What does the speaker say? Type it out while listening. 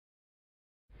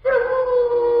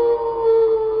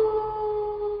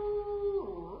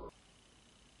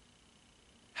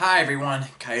Hi everyone,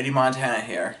 Coyote Montana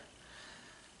here.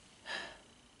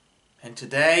 And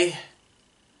today,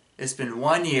 it's been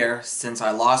 1 year since I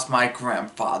lost my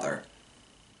grandfather.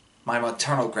 My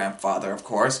maternal grandfather, of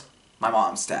course, my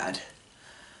mom's dad.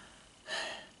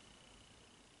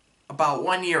 About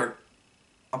 1 year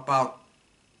ago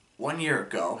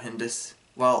in this,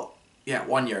 1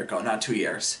 year ago, not 2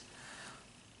 years.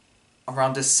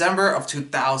 Around December of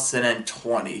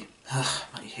 2020.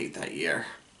 I hate that year.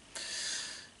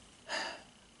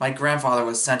 My grandfather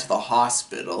was sent to the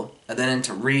hospital, and then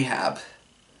into rehab,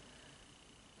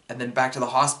 and then back to the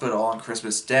hospital on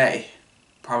Christmas Day.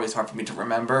 Probably it's hard for me to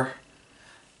remember.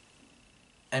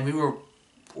 And we were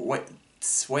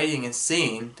waiting and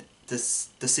seeing to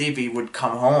see if he would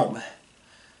come home.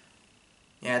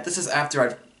 Yeah, this is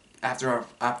after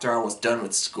I was done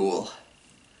with school.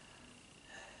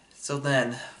 So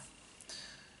then,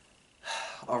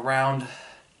 around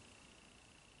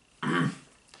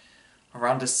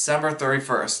December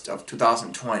 31st of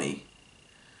 2020,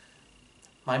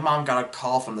 my mom got a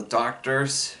call from the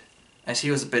doctors, and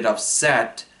she was a bit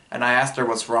upset, and I asked her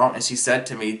what's wrong, and she said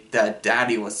to me that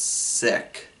Daddy was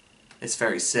sick. It's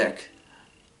very sick.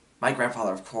 My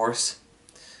grandfather, of course.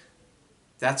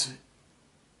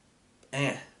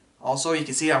 And also you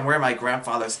can see I'm wearing my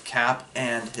grandfather's cap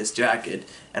and his jacket,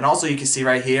 and also you can see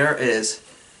right here is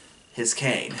his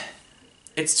cane.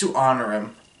 It's to honor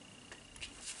him.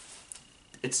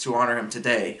 It's to honor him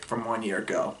today from 1 year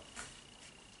ago.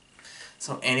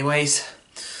 So anyways,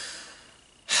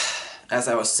 as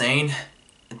I was saying,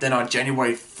 and then on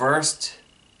January 1st,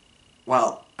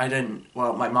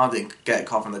 my mom didn't get a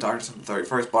call from the doctors on the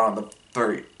 31st, but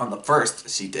on the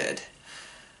 1st she did.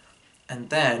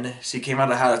 And then she came out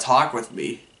and had a talk with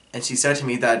me, and she said to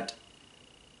me that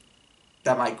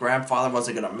my grandfather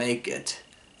wasn't gonna make it.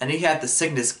 And he had the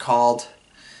sickness called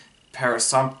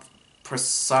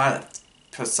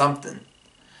something.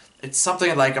 It's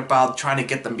something like about trying to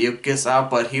get the mucus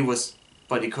out, but he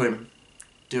couldn't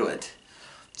do it.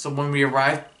 So when we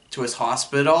arrived to his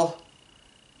hospital,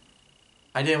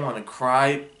 I didn't want to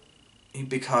cry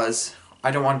because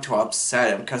I don't want to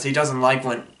upset him, because he doesn't like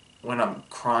when I'm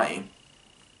crying.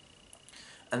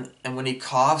 And when he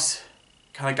coughs,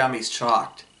 kind of got me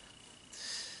shocked.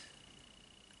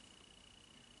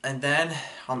 And then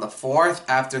on the 4th,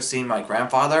 after seeing my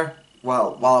grandfather,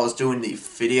 while I was doing the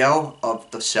video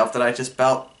of the shelf that I just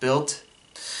built,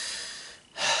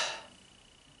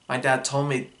 my dad told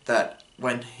me that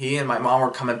when he and my mom were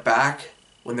coming back,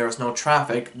 when there was no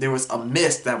traffic, there was a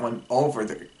mist that went over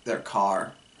their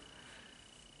car.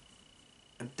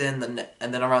 And then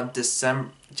around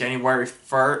January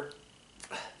 5th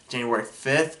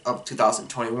of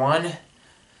 2021,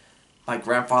 my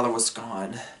grandfather was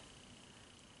gone.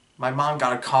 My mom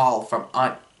got a call from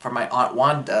my Aunt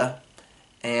Wanda,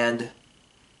 and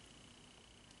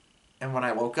when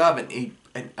I woke up and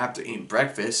after eating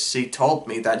breakfast, she told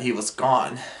me that he was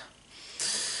gone.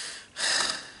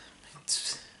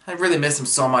 I really miss him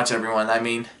so much, everyone. I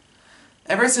mean,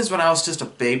 ever since when I was just a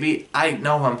baby, I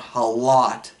know him a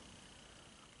lot.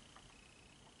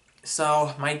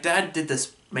 So my dad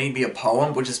made me a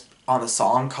poem, which is on a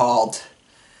song called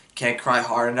 "Can't Cry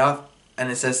Hard Enough," and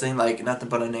it says something like "nothing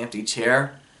but an empty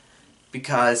chair,"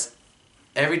 because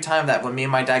every time that when me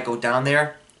and my dad go down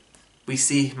there, we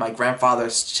see my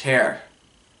grandfather's chair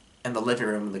in the living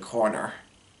room in the corner,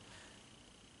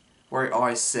 where he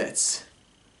always sits.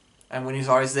 And when he's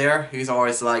always there, he's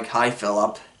always like, "Hi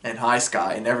Philip," and "Hi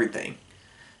Sky," and everything.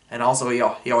 And also he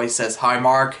always says, "Hi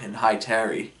Mark," and "Hi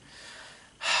Terry."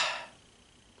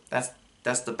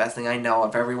 That's the best thing I know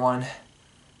of everyone.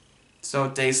 So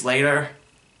days later,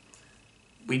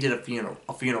 we did a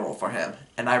funeral for him,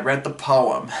 and I read the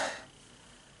poem,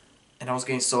 and I was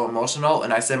getting so emotional,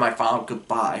 and I said my final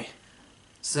goodbye.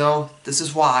 So this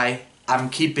is why I'm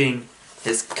keeping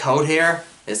his coat here,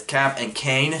 his cap and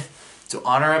cane, to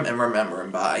honor him and remember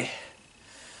him by.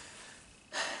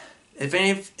 If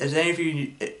any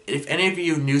of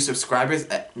you new subscribers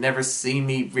never seen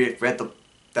me read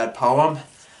that poem,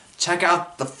 check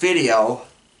out the video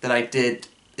that I did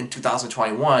in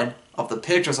 2021 of the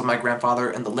pictures of my grandfather,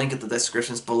 and the link in the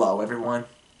descriptions below, everyone.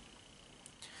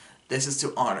 This is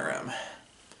to honor him.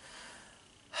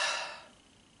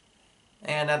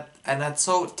 And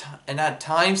at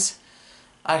times,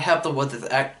 I helped him with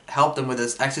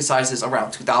his exercises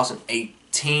around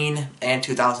 2018 and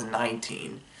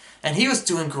 2019, and he was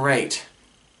doing great.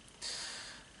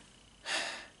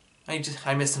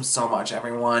 I miss him so much,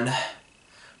 everyone.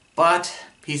 But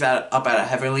he's up at a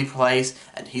heavenly place,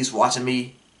 and he's watching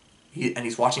me.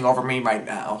 He's watching over me right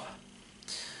now.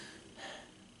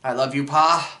 I love you,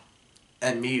 Pa.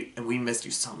 and we missed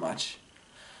you so much.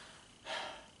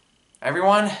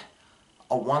 Everyone,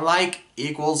 a 1 like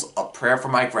equals a prayer for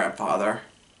my grandfather.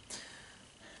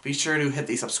 Be sure to hit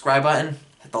the subscribe button,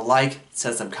 hit the like,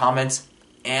 send some comments,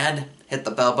 and hit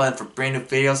the bell button for brand new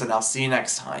videos, and I'll see you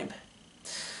next time.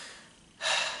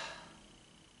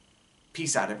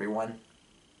 Peace out, everyone.